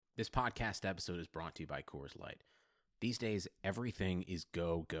This podcast episode is brought to you by Coors Light. These days, everything is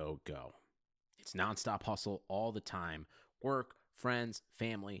go, go, go. It's nonstop hustle all the time. Work, friends,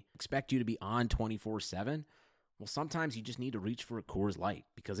 family expect you to be on 24/7. Well, sometimes you just need to reach for a Coors Light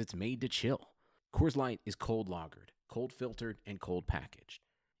because it's made to chill. Coors Light is cold lagered, cold filtered, and cold packaged.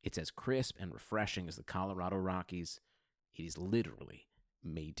 It's as crisp and refreshing as the Colorado Rockies. It is literally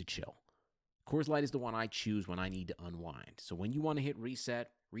made to chill. Coors Light is the one I choose when I need to unwind. So when you want to hit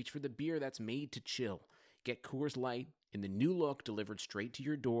reset, reach for the beer that's made to chill. Get Coors Light in the new look delivered straight to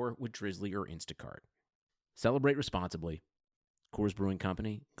your door with Drizzly or Instacart. Celebrate responsibly. Coors Brewing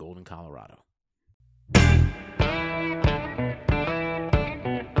Company, Golden, Colorado.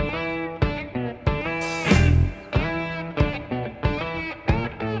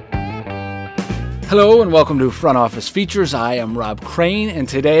 Hello and welcome to Front Office Features. I am Rob Crane, and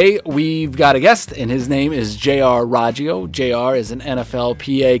today we've got a guest, and his name is J.R. Raggio. J.R. is an NFL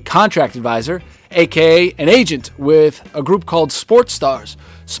PA contract advisor, aka an agent with a group called Sports Stars.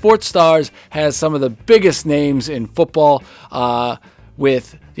 Sports Stars has some of the biggest names in football,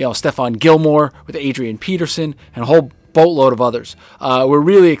 with Stephon Gilmore, with Adrian Peterson, and a whole boatload of others. We're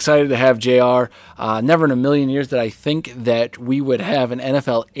really excited to have JR. Never in a million years did I think that we would have an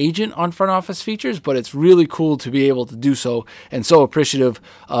NFL agent on Front Office Features, but it's really cool to be able to do so, and so appreciative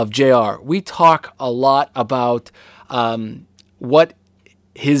of JR. We talk a lot about what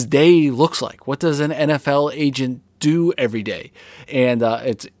his day looks like. What does an NFL agent do every day? And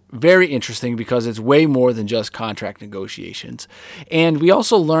it's very interesting because it's way more than just contract negotiations. And we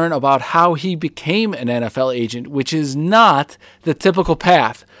also learn about how he became an NFL agent, which is not the typical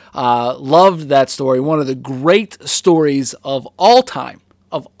path. Loved that story. One of the great stories of all time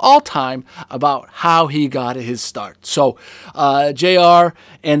about how he got his start. So JR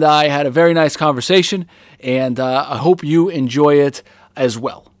and I had a very nice conversation, and I hope you enjoy it as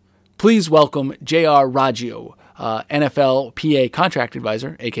well. Please welcome J.R. Raggio, NFL PA contract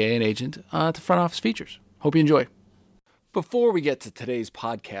advisor, aka an agent, to Front Office Features. Hope you enjoy. Before we get to today's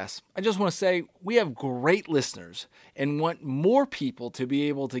podcast, I just want to say we have great listeners and want more people to be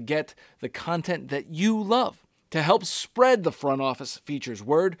able to get the content that you love. To help spread the Front Office Features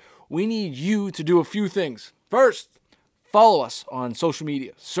word, we need you to do a few things. First, follow us on social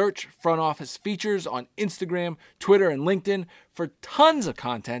media. Search Front Office Features on Instagram, Twitter, and LinkedIn for tons of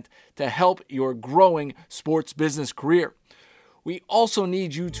content to help your growing sports business career. We also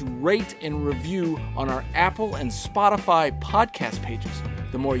need you to rate and review on our Apple and Spotify podcast pages.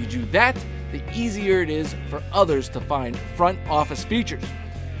 The more you do that, the easier it is for others to find Front Office Features.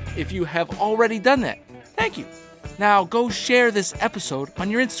 If you have already done that, thank you. Now go share this episode on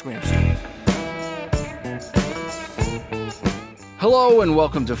your Instagram story. Hello and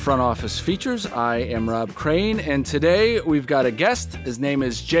welcome to Front Office Features. I am Rob Crane, and today we've got a guest. His name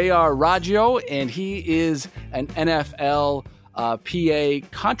is J.R. Raggio, and he is an NFL PA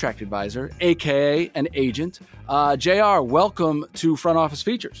contract advisor, aka an agent. JR, welcome to Front Office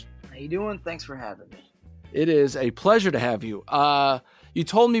Features. How you doing? Thanks for having me. It is a pleasure to have you. You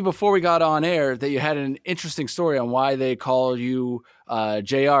told me before we got on air that you had an interesting story on why they call you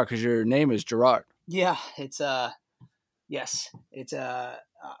JR, because your name is Gerard. Yeah, it's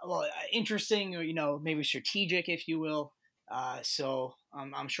interesting, or maybe strategic, if you will. So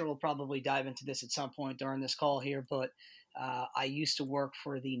I'm sure we'll probably dive into this at some point during this call here, but I used to work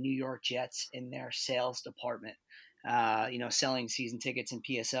for the New York Jets in their sales department, selling season tickets and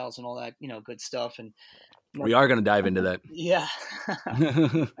PSLs and all that, good stuff. And we are going to dive into that. Yeah.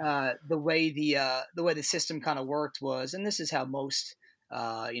 The way the system kind of worked was, and this is how most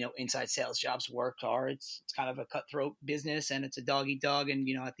inside sales jobs it's kind of a cutthroat business, and it's a dog eat dog. And,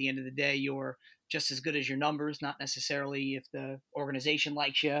 at the end of the day, you're just as good as your numbers, not necessarily if the organization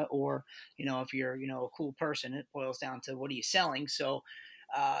likes you or, if you're, a cool person. It boils down to what are you selling? So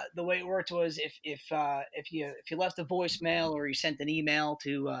the way it worked was if you left a voicemail or you sent an email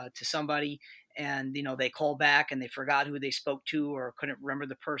to somebody and, they call back and they forgot who they spoke to or couldn't remember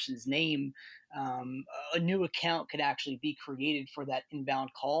the person's name, a new account could actually be created for that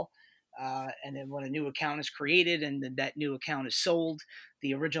inbound call. And then when a new account is created and then that new account is sold,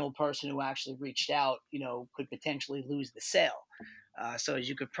 the original person who actually reached out, could potentially lose the sale. So as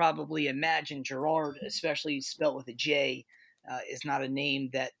you could probably imagine, Gerard, especially spelled with a J, is not a name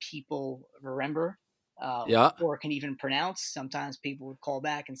that people remember or can even pronounce. Sometimes people would call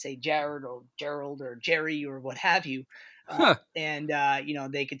back and say Jared or Gerald or Jerry or what have you. And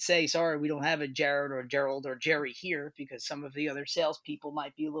they could say, sorry, we don't have a Jared or Gerald or Jerry here, because some of the other salespeople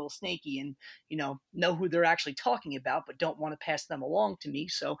might be a little snaky and, know who they're actually talking about, but don't want to pass them along to me.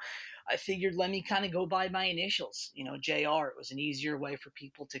 So I figured let me kind of go by my initials, JR. It was an easier way for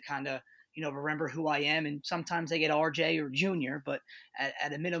people to kind of, remember who I am. And sometimes I get RJ or Junior, but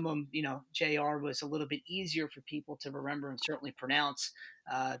at a minimum, JR was a little bit easier for people to remember and certainly pronounce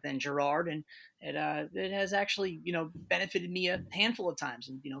than Gerard. And it has actually, benefited me a handful of times.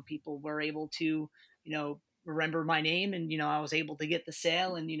 And, people were able to, remember my name, and, I was able to get the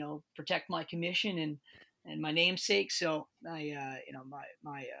sale and, protect my commission and my namesake. So my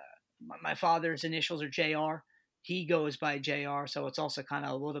father's initials are JR. He goes by JR, so it's also kind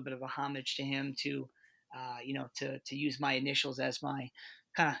of a little bit of a homage to him to use my initials as my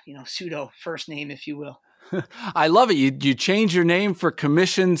kind of pseudo first name, if you will. I love it. You change your name for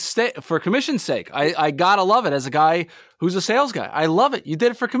commission's sake. I gotta love it as a guy who's a sales guy. I love it. You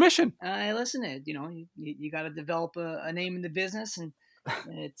did it for commission. Listen, you got to develop a name in the business, and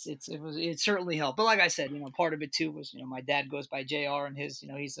it certainly helped. But like I said, part of it too was, my dad goes by JR, and his,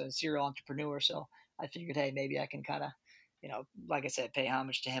 he's a serial entrepreneur. So I figured, hey, maybe I can kind of, like I said, pay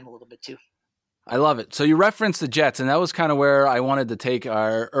homage to him a little bit too. I love it. So you referenced the Jets, and that was kind of where I wanted to take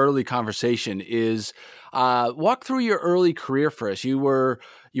our early conversation is walk through your early career for us. You were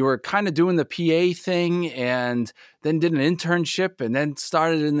kind of doing the PA thing and then did an internship and then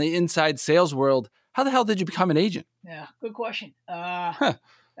started in the inside sales world. How the hell did you become an agent? Yeah, good question.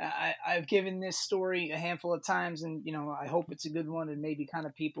 I've given this story a handful of times, and, I hope it's a good one, and maybe kind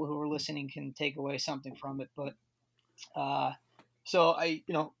of people who are listening can take away something from it. But so I,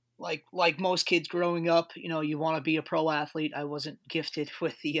 like most kids growing up, you want to be a pro athlete. I wasn't gifted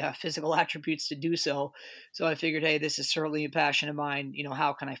with the physical attributes to do so. So I figured, hey, this is certainly a passion of mine.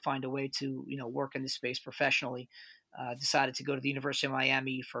 How can I find a way to, work in this space professionally? Decided to go to the University of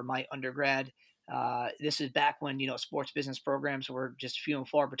Miami for my undergrad. This is back when, sports business programs were just few and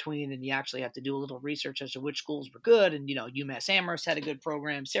far between, and you actually have to do a little research as to which schools were good. And, UMass Amherst had a good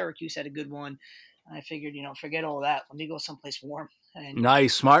program. Syracuse had a good one. And I figured, forget all that. Let me go someplace warm. And,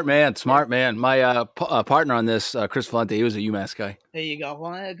 nice. Smart man. My partner on this, Chris Valente, he was a UMass guy. There you go.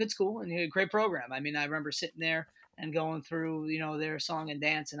 Well, a good school and a great program. I mean, I remember sitting there and going through, their song and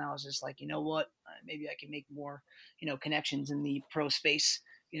dance. And I was just like, you know what, maybe I can make more, connections in the pro space,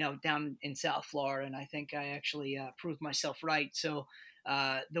 down in South Florida. And I think I actually proved myself right. So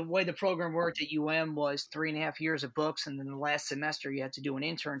the way the program worked at UM was 3.5 years of books. And then the last semester you had to do an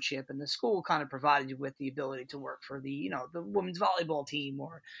internship, and the school kind of provided you with the ability to work for the, the women's volleyball team,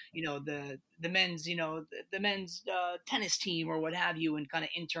 or, the men's, the men's tennis team or what have you, and kind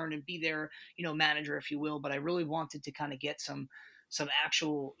of intern and be their, manager, if you will. But I really wanted to kind of get some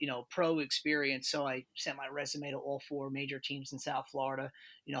actual, pro experience. So I sent my resume to all 4 major teams in South Florida,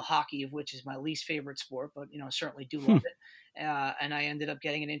 hockey, of which is my least favorite sport, but, certainly do love it. And I ended up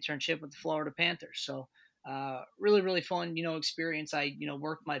getting an internship with the Florida Panthers. So really, really fun, experience. I,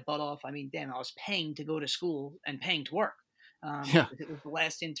 worked my butt off. I mean, damn, I was paying to go to school and paying to work. It was the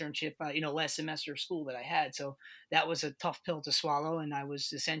last internship, last semester of school that I had. So that was a tough pill to swallow. And I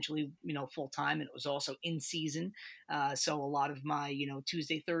was essentially, full time, and it was also in season. So a lot of my,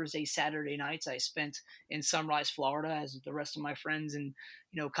 Tuesday, Thursday, Saturday nights I spent in Sunrise, Florida, as the rest of my friends and,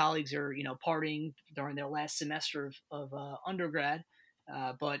 colleagues are, partying during their last semester of undergrad.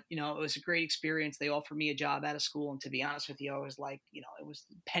 But, it was a great experience. They offered me a job out of school. And to be honest with you, I was like, it was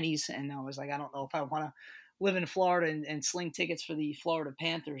pennies. And I was like, I don't know if I want to live in Florida and sling tickets for the Florida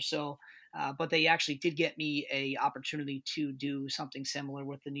Panthers. So, but they actually did get me a opportunity to do something similar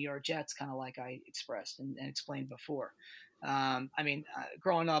with the New York Jets, kind of like I expressed and explained before.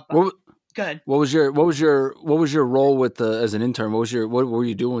 Growing up, go ahead. What was your role with as an intern? What were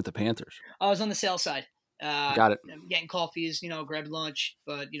you doing with the Panthers? I was on the sales side. Got it. Getting coffees, grab lunch,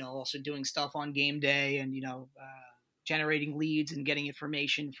 but, also doing stuff on game day and, generating leads and getting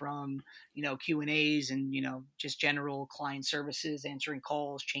information from, Q&As and, just general client services, answering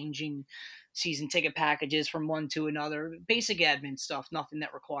calls, changing season ticket packages from one to another, basic admin stuff, nothing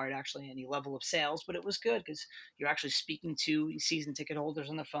that required actually any level of sales, but it was good because you're actually speaking to season ticket holders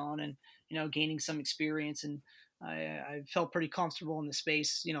on the phone and, gaining some experience. And I felt pretty comfortable in the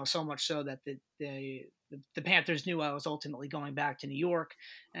space, so much so that the Panthers knew I was ultimately going back to New York,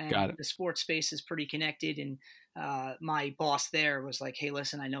 and the sports space is pretty connected. And my boss there was like, hey,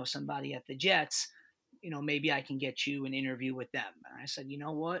 listen, I know somebody at the Jets, maybe I can get you an interview with them. And I said, you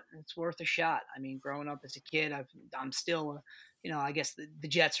know what, it's worth a shot. I mean, growing up as a kid, I'm still, I guess the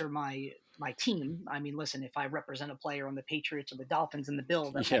Jets are my team. I mean, listen, if I represent a player on the Patriots or the Dolphins and the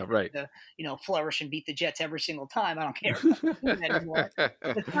Bills, right. Flourish and beat the Jets every single time. I don't care anymore.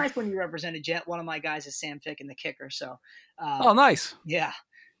 It's nice when you represent a Jet. One of my guys is Sam Ficken, the kicker. So, oh, nice. Yeah.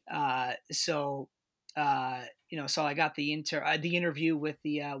 So So I got the interview with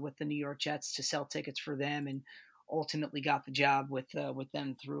the New York Jets to sell tickets for them, and ultimately got the job with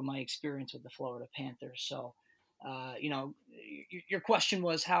them through my experience with the Florida Panthers. So, your question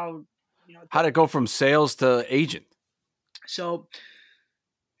was how, How'd it go from sales to agent? So,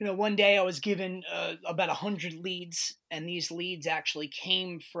 one day I was given about 100 leads, and these leads actually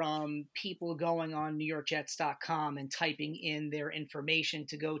came from people going on NewYorkJets.com and typing in their information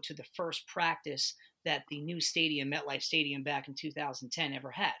to go to the first practice that the new stadium, MetLife Stadium, back in 2010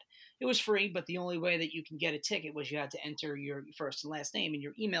 ever had. It was free, but the only way that you can get a ticket was you had to enter your first and last name and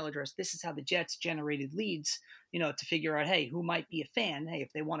your email address. This is how the Jets generated leads, to figure out, hey, who might be a fan? Hey,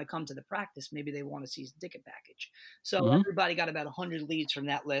 if they want to come to the practice, maybe they want a season ticket package. So everybody got about 100 leads from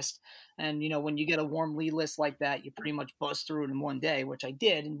that list. And, when you get a warm lead list like that, you pretty much buzz through it in one day, which I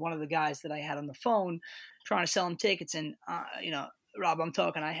did. And one of the guys that I had on the phone trying to sell him tickets, and, Rob, I'm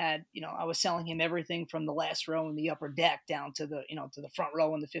talking, I was selling him everything from the last row in the upper deck down to the, to the front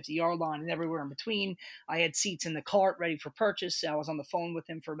row on the 50-yard line and everywhere in between. I had seats in the cart ready for purchase. I was on the phone with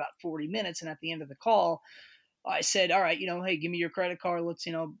him for about 40 minutes. And at the end of the call, I said, all right, hey, give me your credit card. Let's,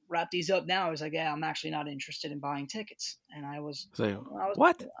 wrap these up now. I was like, yeah, I'm actually not interested in buying tickets. And I was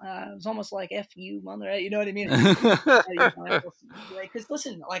what? It was almost like F you, mother. You know what I mean? Because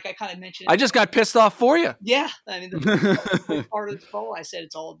listen, like I kind of mentioned, I just got pissed off for you. Yeah. I mean, the part of the call, I said,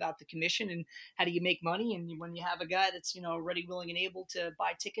 it's all about the commission and how do you make money. And when you have a guy that's, ready, willing, and able to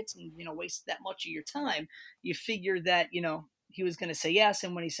buy tickets and, waste that much of your time, you figure that, he was going to say yes.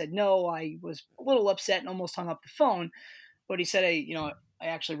 And when he said no, I was a little upset and almost hung up the phone. But he said, hey, I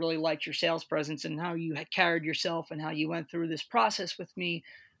actually really liked your sales presence and how you had carried yourself and how you went through this process with me.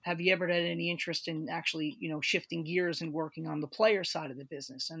 Have you ever had any interest in actually, shifting gears and working on the player side of the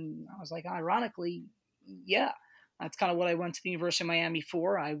business? And I was like, ironically, yeah. That's kind of what I went to the University of Miami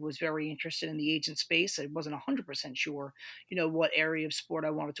for. I was very interested in the agent space. I wasn't 100% sure, what area of sport I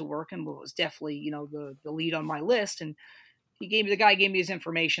wanted to work in, but it was definitely, the lead on my list. And the guy gave me his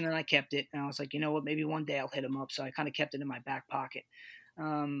information and I kept it. And I was like, what, maybe one day I'll hit him up. So I kind of kept it in my back pocket.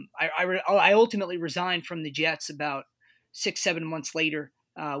 I ultimately resigned from the Jets about 6-7 months later,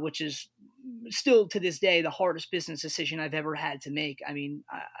 which is still to this day the hardest business decision I've ever had to make. I mean,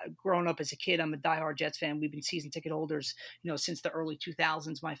 growing up as a kid, I'm a diehard Jets fan. We've been season ticket holders, since the early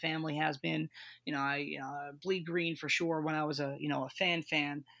 2000s. My family has been. I bleed green for sure when I was a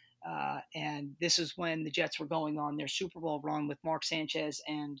fan. And this is when the Jets were going on their Super Bowl run with Mark Sanchez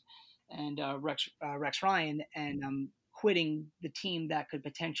and Rex Ryan, and quitting the team that could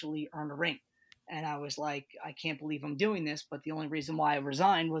potentially earn a ring. And I was like, I can't believe I'm doing this. But the only reason why I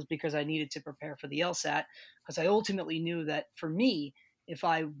resigned was because I needed to prepare for the LSAT, because I ultimately knew that for me, if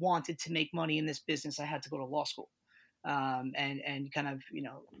I wanted to make money in this business, I had to go to law school, and kind of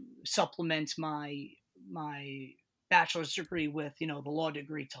supplement my bachelor's degree with the law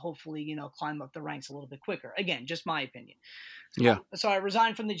degree to hopefully climb up the ranks a little bit quicker. Again, just my opinion. So I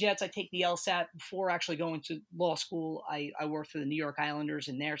resigned from the Jets. I take the LSAT. Before actually going to law school, I worked for the New York Islanders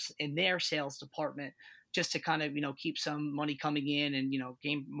in their sales department, just to kind of keep some money coming in and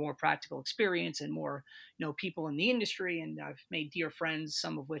gain more practical experience and more people in the industry. And I've made dear friends,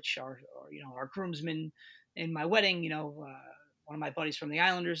 some of which are groomsmen in my wedding. One of my buddies from the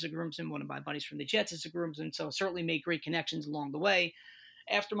Islanders is a groomsman. One of my buddies from the Jets is a groomsman. So certainly made great connections along the way.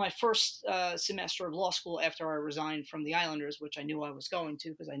 After my first semester of law school, after I resigned from the Islanders, which I knew I was going to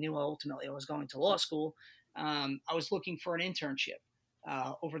because I knew ultimately I was going to law school, I was looking for an internship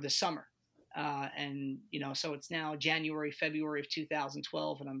over the summer. So it's now January, February of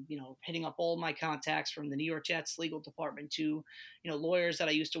 2012, and I'm, hitting up all my contacts from the New York Jets legal department to, lawyers that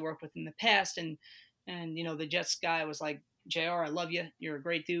I used to work with in the past. And the Jets guy was like, JR, I love you. You're a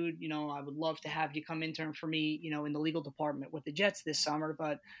great dude. I would love to have you come intern for me, in the legal department with the Jets this summer.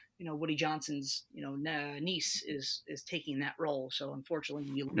 But, Woody Johnson's, niece is taking that role. So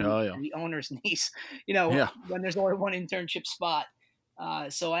unfortunately, the owner's niece, when there's only one internship spot.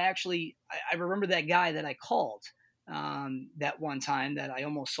 So I remember that guy that I called that one time that I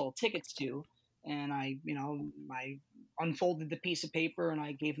almost sold tickets to. And I unfolded the piece of paper and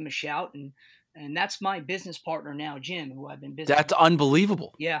I gave him a shout, and that's my business partner now, Jim, who I've been business. That's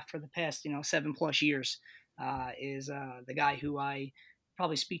unbelievable. Yeah, for the past 7+ years, is the guy who I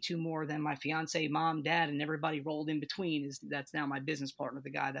probably speak to more than my fiance, mom, dad, and everybody rolled in between. That's now my business partner, the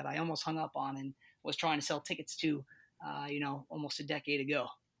guy that I almost hung up on and was trying to sell tickets to, almost a decade ago.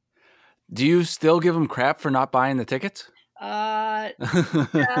 Do you still give him crap for not buying the tickets? Listen,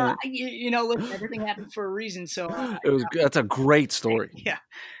 everything happened for a reason. So that's a great story. Yeah.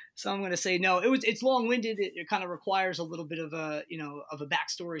 So I'm going to say no. It's long winded. It kind of requires a little bit of a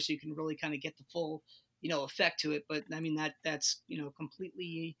backstory, so you can really kind of get the full effect to it. But I mean, that's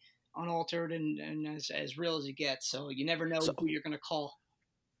completely unaltered and as real as it gets. So you never know So who you're going to call.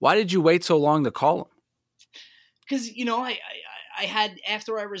 why did you wait so long to call him? Because I had,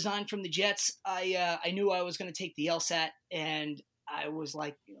 after I resigned from the Jets, I knew I was going to take the LSAT, and I was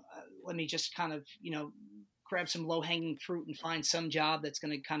like, let me just kind of grab some low hanging fruit and find some job that's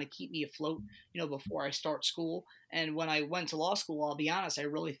going to kind of keep me afloat, before I start school. And when I went to law school, I'll be honest, I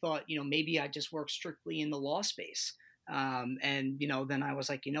really thought maybe I just work strictly in the law space. And then I was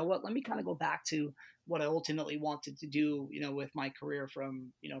like, you know what, let me kind of go back to what I ultimately wanted to do, with my career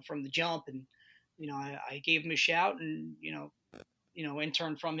from the jump. And I gave him a shout, and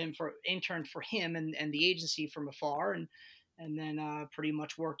interned for him and the agency from afar, and then pretty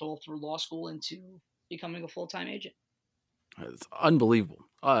much worked all through law school into becoming a full-time agent. It's unbelievable.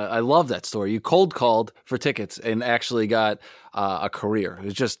 I love that story. You cold called for tickets and actually got a career.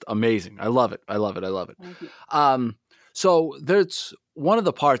 It's just amazing. I love it. I love it. I love it. Thank you. So there's one of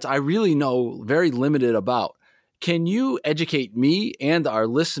the parts I really know very limited about. Can you educate me and our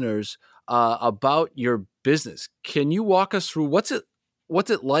listeners about your business? Can you walk us through what's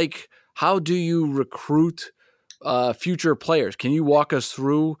it like? How do you recruit future players? Can you walk us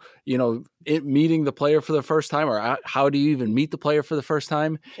through, meeting the player for the first time, or how do you even meet the player for the first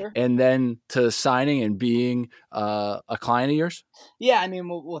time, Sure. and then to signing and being a client of yours? Yeah, I mean,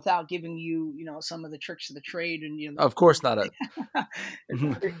 without giving you, some of the tricks of the trade, and Of course not.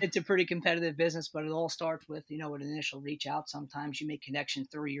 It's a pretty competitive business, but it all starts with an initial reach out. Sometimes you make connections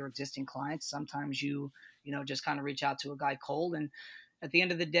through your existing clients. Sometimes you just kind of reach out to a guy cold, and at the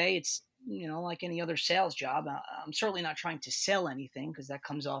end of the day, it's like any other sales job. I'm certainly not trying to sell anything, because that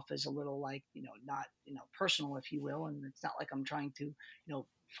comes off as a little like not personal, if you will, and it's not like I'm trying to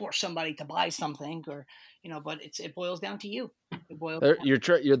force somebody to buy something, or but it boils down to you.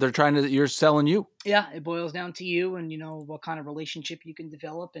 You're selling you. Yeah, it boils down to you, and what kind of relationship you can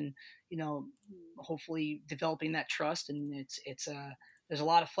develop, and hopefully developing that trust. And it's there's a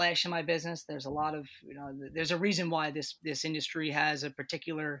lot of flash in my business. There's a lot of there's a reason why this industry has a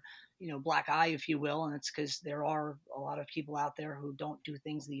particular black eye, if you will, and it's because there are a lot of people out there who don't do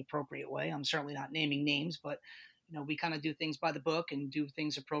things the appropriate way. I'm certainly not naming names, but we kind of do things by the book and do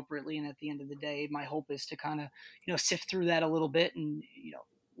things appropriately. And at the end of the day, my hope is to kind of sift through that a little bit, and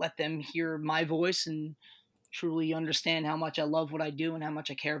let them hear my voice and truly understand how much I love what I do and how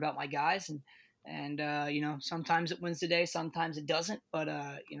much I care about my guys. And sometimes it wins the day, sometimes it doesn't, but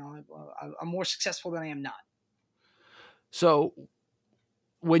I'm more successful than I am not. So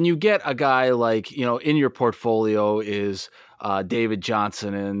when you get a guy like, in your portfolio is David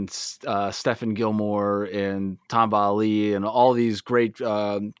Johnson and Stephen Gilmore and Tamba Ali and all these great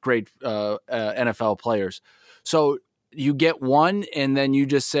NFL players. So you get one, and then you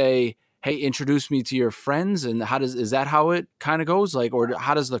just say, hey, introduce me to your friends. And is that how it kind of goes? Like, or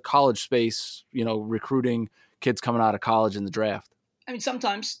how does the college space, recruiting kids coming out of college in the draft? I mean,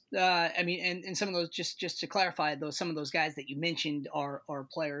 sometimes, and some of those, just to clarify, some of those guys that you mentioned are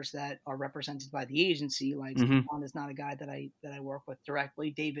players that are represented by the agency. Like, Stephon is not a guy that I work with directly.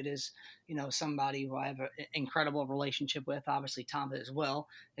 David is, somebody who I have an incredible relationship with. Obviously, Tamba as well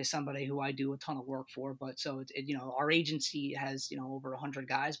is somebody who I do a ton of work for. But so our agency has over 100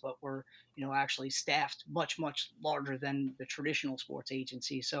 guys, but we're actually staffed much larger than the traditional sports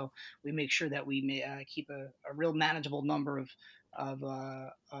agency. So we make sure that we keep a real manageable number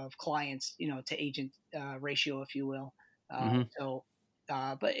of clients, to agent ratio, if you will.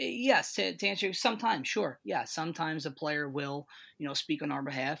 But yes, to answer you, sometimes, sure. Yeah. Sometimes a player will, speak on our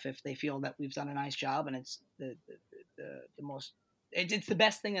behalf if they feel that we've done a nice job, and it's the most, it's the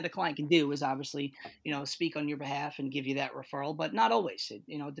best thing that a client can do is obviously, speak on your behalf and give you that referral, but not always.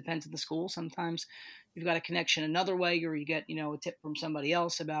 It depends on the school. Sometimes you've got a connection another way, or you get, a tip from somebody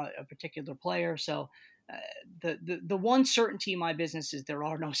else about a particular player. So, the one certainty in my business is there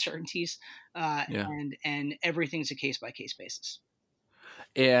are no certainties, and everything's a case by case basis.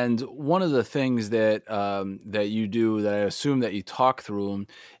 And one of the things that that you do, that I assume that you talk through them,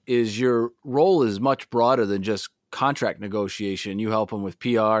 is your role is much broader than just contract negotiation. You help them with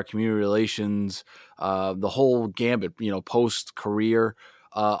PR, community relations, the whole gambit, post career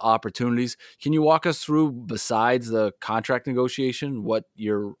opportunities. Can you walk us through, besides the contract negotiation, what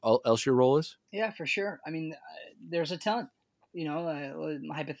else your role is? Yeah, for sure. I mean, there's a ton.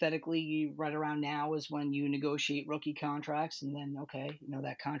 Hypothetically, right around now is when you negotiate rookie contracts, and then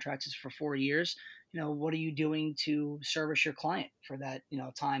that contract is for 4 years. What are you doing to service your client for that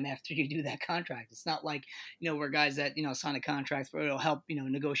time after you do that contract? It's not like we're guys that sign a contract for it'll help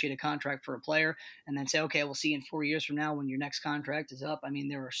negotiate a contract for a player and then say, okay, we'll see you in 4 years from now when your next contract is up. I mean,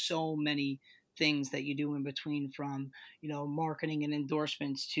 there are so many things that you do in between, from, marketing and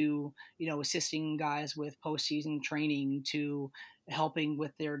endorsements to, assisting guys with postseason training to helping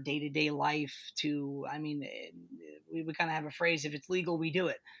with their day-to-day life to, I mean, we kind of have a phrase, if it's legal, we do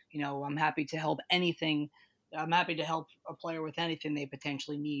it. I'm happy to help anything. I'm happy to help a player with anything they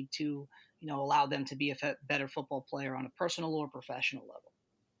potentially need to, allow them to be a better football player on a personal or professional level.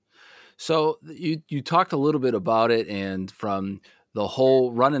 So you talked a little bit about it, and from the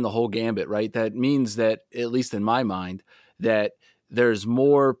whole running the whole gambit, right? That means that, at least in my mind, that there's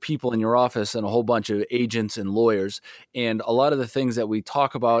more people in your office and a whole bunch of agents and lawyers. And a lot of the things that we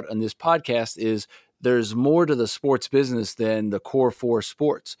talk about on this podcast is there's more to the sports business than the core four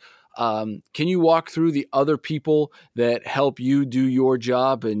sports. Can you walk through the other people that help you do your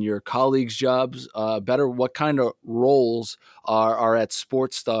job and your colleagues' jobs better? What kind of roles are at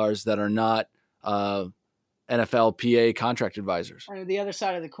Sports Stars that are not NFL PA contract advisors? The other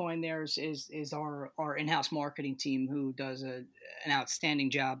side of the coin there is our in-house marketing team, who does an outstanding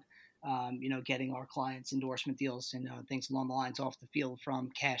job, getting our clients endorsement deals and things along the lines off the field, from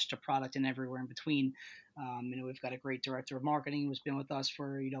cash to product and everywhere in between. We've got a great director of marketing who's been with us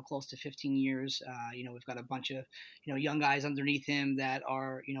for, close to 15 years. We've got a bunch of, young guys underneath him that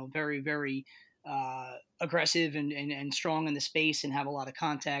are, very, very aggressive and strong in the space and have a lot of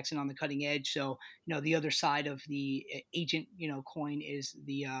contacts and on the cutting edge. So, the other side of the agent, coin is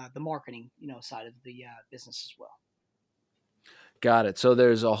the marketing, side of the business as well. Got it. So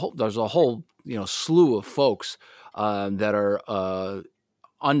there's a whole slew of folks that are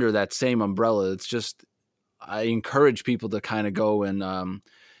under that same umbrella. It's just, I encourage people to kind of go and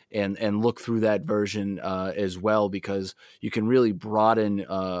look through that version as well, because you can really broaden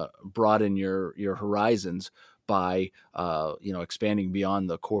your horizons by expanding beyond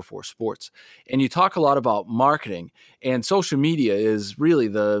the core four sports. And you talk a lot about marketing, and social media is really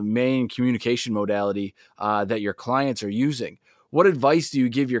the main communication modality that your clients are using. What advice do you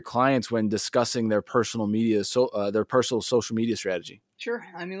give your clients when discussing their personal social media strategy? Sure.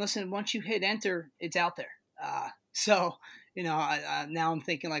 I mean, listen, once you hit enter, it's out there. So, now I'm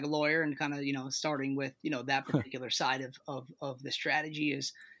thinking like a lawyer, and kind of, starting with, that particular side of the strategy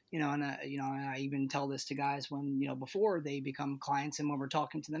is, and I even tell this to guys when, before they become clients, and when we're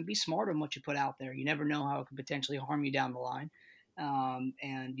talking to them, be smart on what you put out there. You never know how it could potentially harm you down the line. And,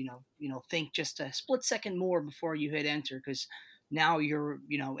 think just a split second more before you hit enter, because now you're,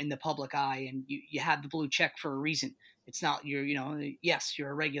 in the public eye, and you have the blue check for a reason. It's not yes, you're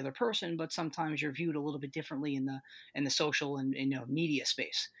a regular person, but sometimes you're viewed a little bit differently in the social and media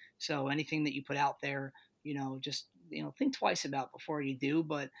space. So anything that you put out there, just think twice about before you do.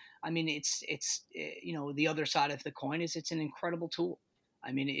 But I mean, it's the other side of the coin is it's an incredible tool.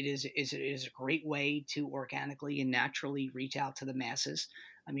 I mean, it is a great way to organically and naturally reach out to the masses.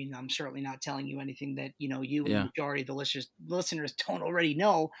 I mean, I'm certainly not telling you anything that, you and the majority of the listeners don't already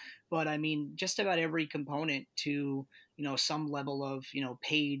know, but I mean, just about every component to, some level of,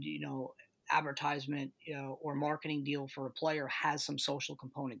 paid, advertisement, or marketing deal for a player has some social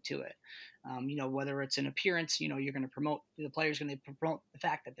component to it. Whether it's an appearance, you're going to promote, the player's going to promote the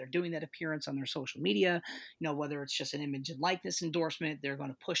fact that they're doing that appearance on their social media. Whether it's just an image and likeness endorsement, they're going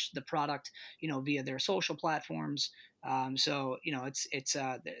to push the product, via their social platforms. So it's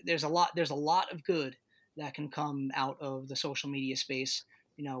there's a lot of good that can come out of the social media space,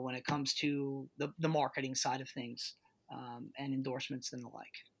 when it comes to the marketing side of things, and endorsements and the like.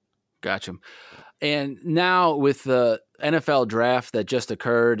 Gotcha. And now with the NFL draft that just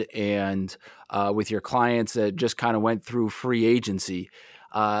occurred, and with your clients that just kind of went through free agency,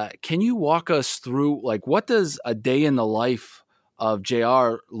 can you walk us through, like, what does a day in the life of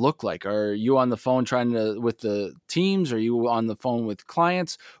JR look like? Are you on the phone with the teams? Are you on the phone with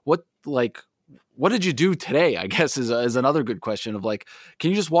clients? What did you do today, I guess, is another good question of, like, can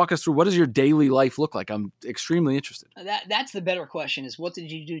you just walk us through, what does your daily life look like? I'm extremely interested. That's the better question, is what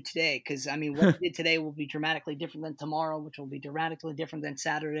did you do today? Because, I mean, what you did today will be dramatically different than tomorrow, which will be dramatically different than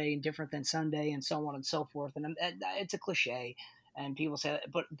Saturday and different than Sunday, and so on and so forth. And it's a cliche, and people say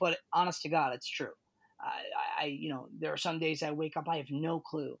that, but honest to God, it's true. There are some days I wake up, I have no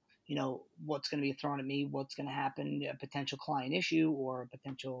clue, what's going to be thrown at me, what's going to happen, a potential client issue or a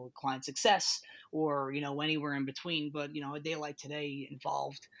potential client success, or, anywhere in between. But, a day like today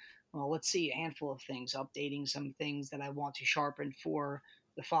involved, well, let's see, a handful of things, updating some things that I want to sharpen for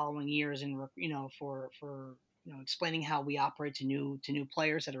the following years, and, for explaining how we operate to new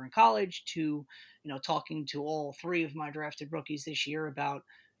players that are in college, to, talking to all three of my drafted rookies this year about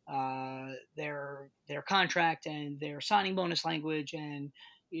their contract and their signing bonus language, and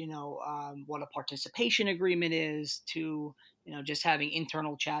what a participation agreement is, to just having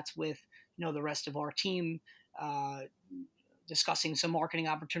internal chats with the rest of our team, discussing some marketing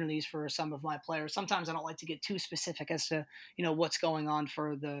opportunities for some of my players. Sometimes I don't like to get too specific as to, what's going on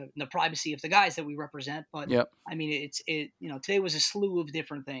for the privacy of the guys that we represent. But Yep. I mean, today was a slew of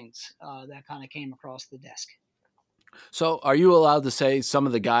different things that kind of came across the desk. So are you allowed to say some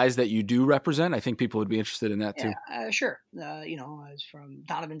of the guys that you do represent? I think people would be interested in that too. Sure. As from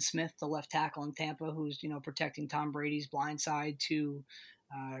Donovan Smith, the left tackle in Tampa, who's, protecting Tom Brady's blind side, to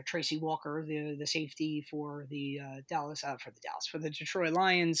Tracy Walker, the safety for the Detroit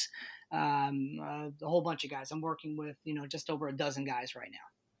Lions, a whole bunch of guys. I'm working with, just over a dozen guys right now.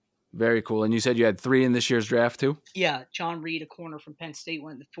 Very cool. And you said you had 3 in this year's draft too? Yeah. John Reed, a corner from Penn State,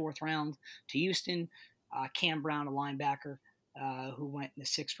 went in the 4th round to Houston. Cam Brown, a linebacker, who went in the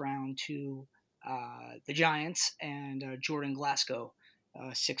 6th round to the Giants, and Jordan Glasgow,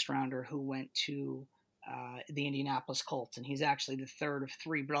 a 6th rounder, who went to the Indianapolis Colts. And he's actually the 3rd of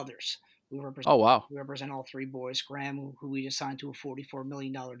 3 brothers. We represent, oh, wow. We represent all 3 boys. Graham, who we just signed to a $44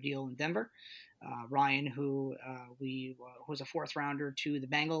 million deal in Denver. Ryan, who was a 4th rounder to the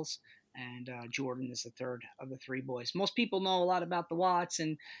Bengals. And Jordan is the 3rd of the 3 boys. Most people know a lot about the Watts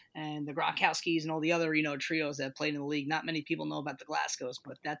and the Gronkowskis and all the other, trios that played in the league. Not many people know about the Glasgows,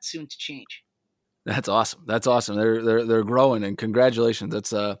 but that's soon to change. That's awesome. That's awesome. They're growing, and congratulations.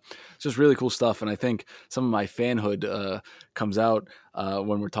 That's just really cool stuff. And I think some of my fanhood comes out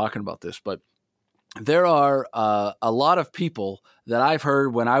when we're talking about this. But there are a lot of people that I've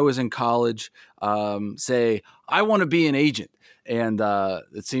heard when I was in college say, "I want to be an agent," and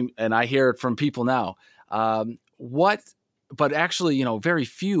and I hear it from people now. But actually, very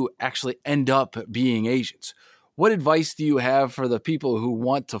few actually end up being agents. What advice do you have for the people who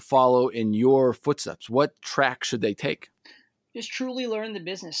want to follow in your footsteps? What track should they take? Just truly learn the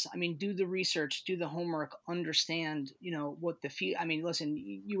business. I mean, do the research, do the homework, understand, what the fee. I mean, listen,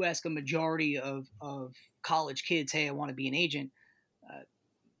 you ask a majority of college kids, hey, I want to be an agent.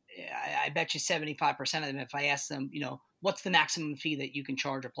 I bet you 75% of them, if I ask them, what's the maximum fee that you can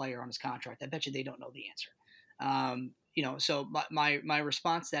charge a player on his contract, I bet you they don't know the answer. So my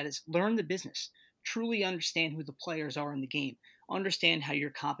response to that is learn the business. Truly understand who the players are in the game. Understand how you're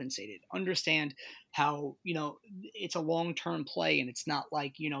compensated. Understand how, it's a long-term play, and it's not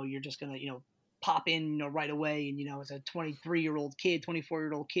like, you're just going to, pop in, right away. And, as a 23-year-old kid,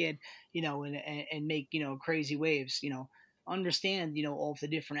 24-year-old kid, and make, crazy waves, understand, all of the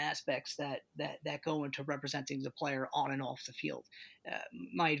different aspects that go into representing the player on and off the field.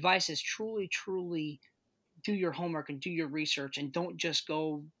 My advice is truly do your homework and do your research, and don't just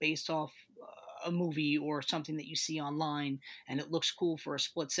go based off a movie or something that you see online and it looks cool for a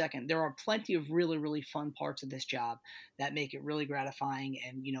split second. There are plenty of really, really fun parts of this job that make it really gratifying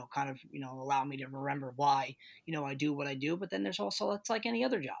and, kind of, allow me to remember why, I do what I do. But then there's also, it's like any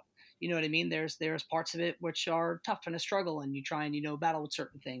other job. You know what I mean? There's parts of it which are tough and a struggle, and you try and, battle with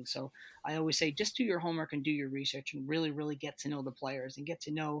certain things. So I always say, just do your homework and do your research and really, really get to know the players and get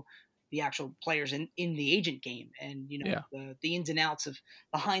to know the actual players in the agent game, and the ins and outs of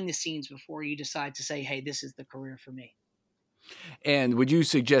behind the scenes before you decide to say, hey, this is the career for me. And would you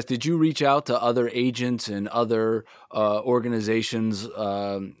suggest, did you reach out to other agents and other organizations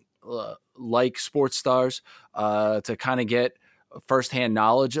like Sports Stars to kind of get firsthand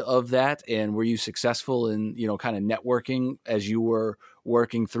knowledge of that? And were you successful in, kind of networking as you were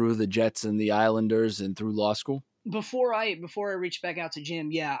working through the Jets and the Islanders and through law school? Before I reached back out to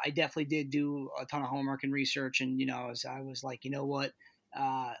Jim, yeah, I definitely did do a ton of homework and research, and I was like, what,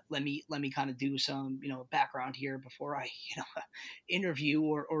 let me kind of do some background here before I interview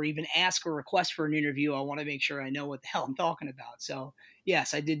or even ask or request for an interview. I want to make sure I know what the hell I'm talking about. So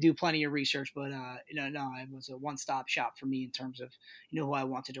yes, I did do plenty of research, but no, it was a one-stop shop for me in terms of who I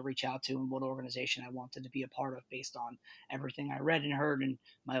wanted to reach out to and what organization I wanted to be a part of based on everything I read and heard and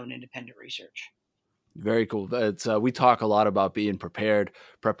my own independent research. Very cool. It's we talk a lot about being prepared,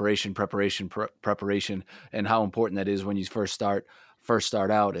 preparation, and how important that is when you first start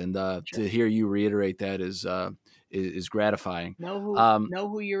out. And Sure. To hear you reiterate that is gratifying. Know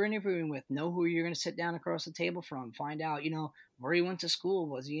who you're interviewing with. Know who you're going to sit down across the table from. Find out, where he went to school.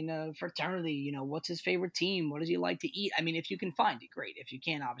 Was he in a fraternity? What's his favorite team? What does he like to eat? I mean, if you can find it, great. If you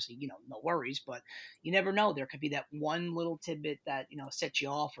can't, obviously, no worries. But you never know. There could be that one little tidbit that, sets you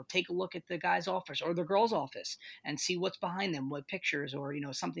off. Or take a look at the guy's office or the girl's office and see what's behind them, what pictures, or,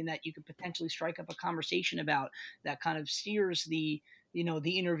 something that you could potentially strike up a conversation about that kind of steers the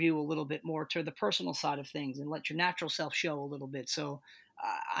interview a little bit more to the personal side of things and let your natural self show a little bit. So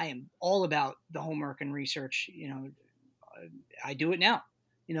I am all about the homework and research. I do it now.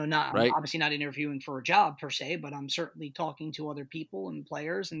 I'm Right. obviously not interviewing for a job per se, but I'm certainly talking to other people and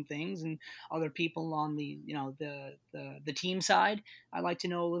players and things and other people on the, the team side. I like to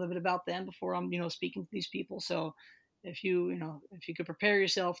know a little bit about them before I'm, speaking to these people. So if you could prepare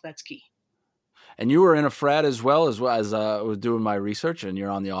yourself, that's key. And you were in a frat as well as I was doing my research, and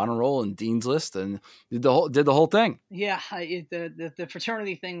you're on the honor roll and dean's list, and did the whole thing. Yeah, the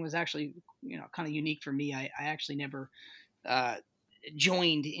fraternity thing was actually kind of unique for me. I actually never uh,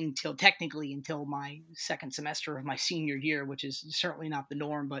 joined until my second semester of my senior year, which is certainly not the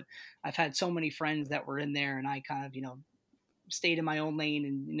norm. But I've had so many friends that were in there, and I kind of stayed in my own lane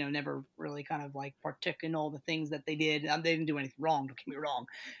and never really kind of like partook in all the things that they did. They didn't do anything wrong, don't get me wrong,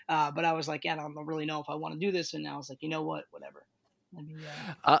 but I was like, yeah, I don't really know if I want to do this. And I was like, you know what, whatever. Let me,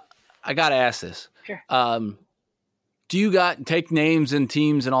 I gotta ask this. Sure. Do you take names and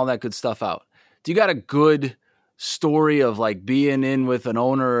teams and all that good stuff out? Do you got a good story of like being in with an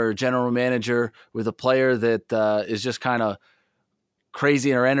owner or general manager with a player that is just kind of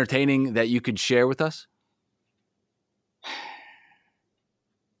crazy or entertaining that you could share with us?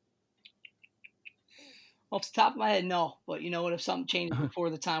 Off the top of my head, no. But you know what? If something changes before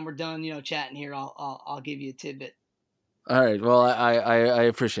the time we're done, chatting here, I'll give you a tidbit. All right. Well, I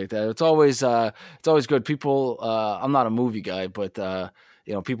appreciate that. It's always good. People, I'm not a movie guy, but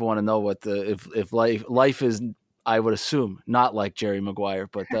people want to know what if life is, I would assume, not like Jerry Maguire.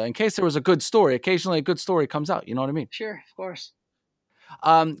 But in case there was a good story, occasionally a good story comes out. You know what I mean? Sure, of course.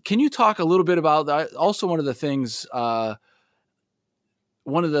 Can you talk a little bit about that? Also, one of the things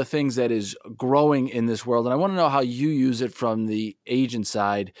that is growing in this world, and I want to know how you use it from the agent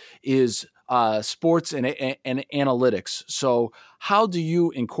side, is sports and analytics. So how do you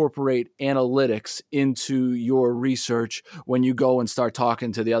incorporate analytics into your research when you go and start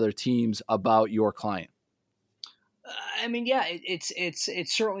talking to the other teams about your client? I mean, yeah, it's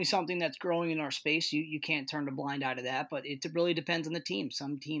certainly something that's growing in our space. You can't turn a blind eye to that, but it really depends on the team.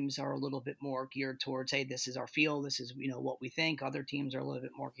 Some teams are a little bit more geared towards, hey, this is our feel, this is what we think. Other teams are a little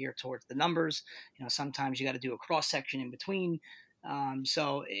bit more geared towards the numbers. Sometimes you got to do a cross section in between.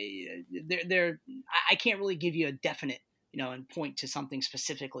 So I can't really give you a definite, and point to something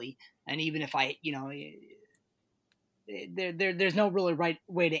specifically. And even if I, there's no really right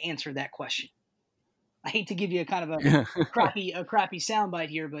way to answer that question. I hate to give you a kind of a crappy soundbite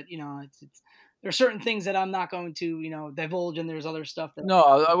here, but there are certain things that I'm not going to divulge, and there's other stuff that. No,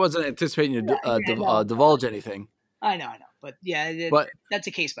 I wasn't anticipating you divulge anything. I know, but yeah, that's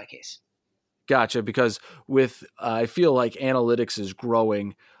a case by case. Gotcha. Because I feel like analytics is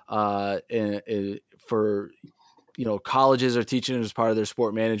growing for colleges are teaching it as part of their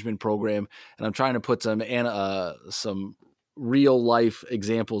sport management program, and I'm trying to put some real life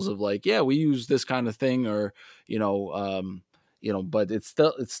examples of like, yeah, we use this kind of thing, or but it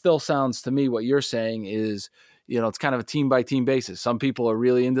still sounds to me what you're saying is it's kind of a team by team basis. Some people are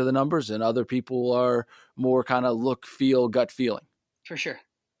really into the numbers, and other people are more kind of look, feel, gut feeling. For sure.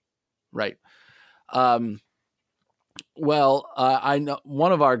 Right. I know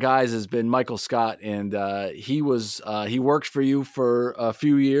one of our guys has been Michael Scott, and he worked for you for a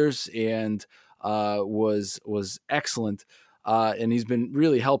few years and was excellent. And he's been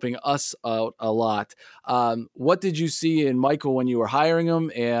really helping us out a lot. What did you see in Michael when you were hiring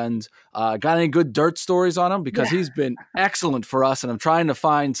him, and got any good dirt stories on him? Because he's been excellent for us, and I'm trying to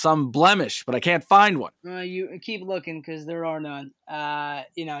find some blemish, but I can't find one. You keep looking because there are none.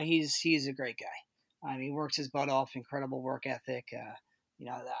 He's a great guy. He works his butt off, incredible work ethic.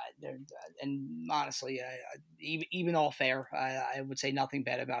 And honestly, even all fair, I would say nothing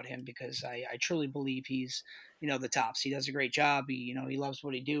bad about him, because I truly believe he's, the tops. He does a great job. He loves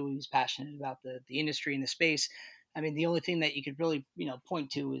what he do. He's passionate about the industry and the space. I mean, the only thing that you could really, point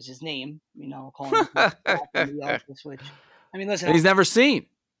to is his name, calling him in the office, which, I mean, listen. He's never seen.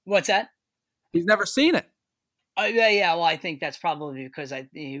 What's that? He's never seen it. Yeah, well, I think that's probably because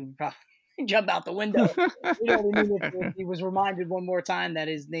he probably jump out the window. He was reminded one more time that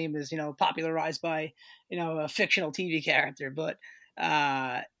his name is, popularized by, a fictional TV character. But,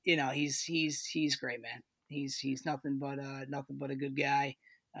 he's great, man. He's nothing but a good guy,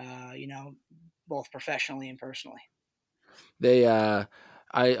 both professionally and personally.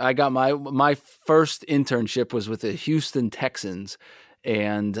 I got my first internship was with the Houston Texans,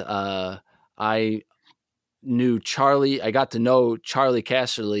 and I knew Charlie. I got to know Charlie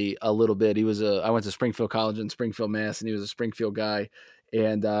Casserly a little bit. I went to Springfield College in Springfield, Mass, and he was a Springfield guy.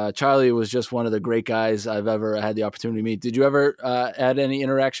 And Charlie was just one of the great guys I've ever had the opportunity to meet. Did you ever had any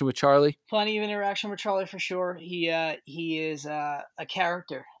interaction with Charlie? Plenty of interaction with Charlie for sure. He is a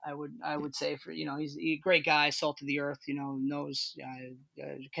character. I would say he's a great guy, salt of the earth. Knows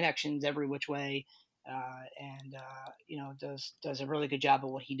connections every which way, and does a really good job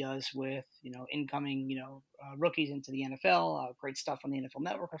of what he does with incoming rookies into the NFL. Great stuff on the NFL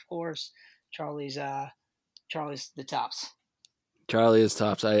Network, of course. Charlie's the tops. Charlie is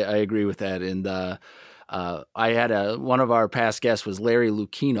tops. I agree with that. And I had one of our past guests was Larry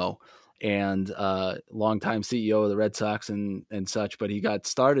Lucchino, and longtime CEO of the Red Sox and such. But he got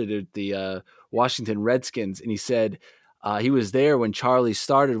started at the Washington Redskins, and he said he was there when Charlie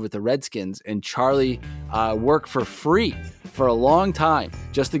started with the Redskins, and Charlie worked for free for a long time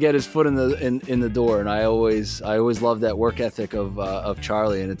just to get his foot in the door. And I always loved that work ethic of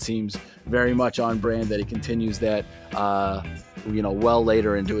Charlie, and it seems very much on brand that he continues that well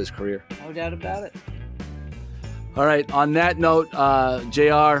later into his career. No doubt about it. All right. On that note,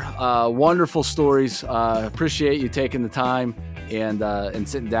 JR, wonderful stories. Appreciate you taking the time and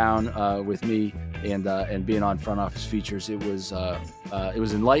sitting down with me and being on Front Office Features. It was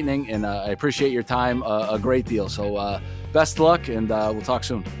enlightening, and I appreciate your time a great deal. So best luck, and we'll talk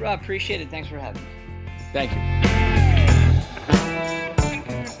soon. Rob, appreciate it. Thanks for having me. Thank you.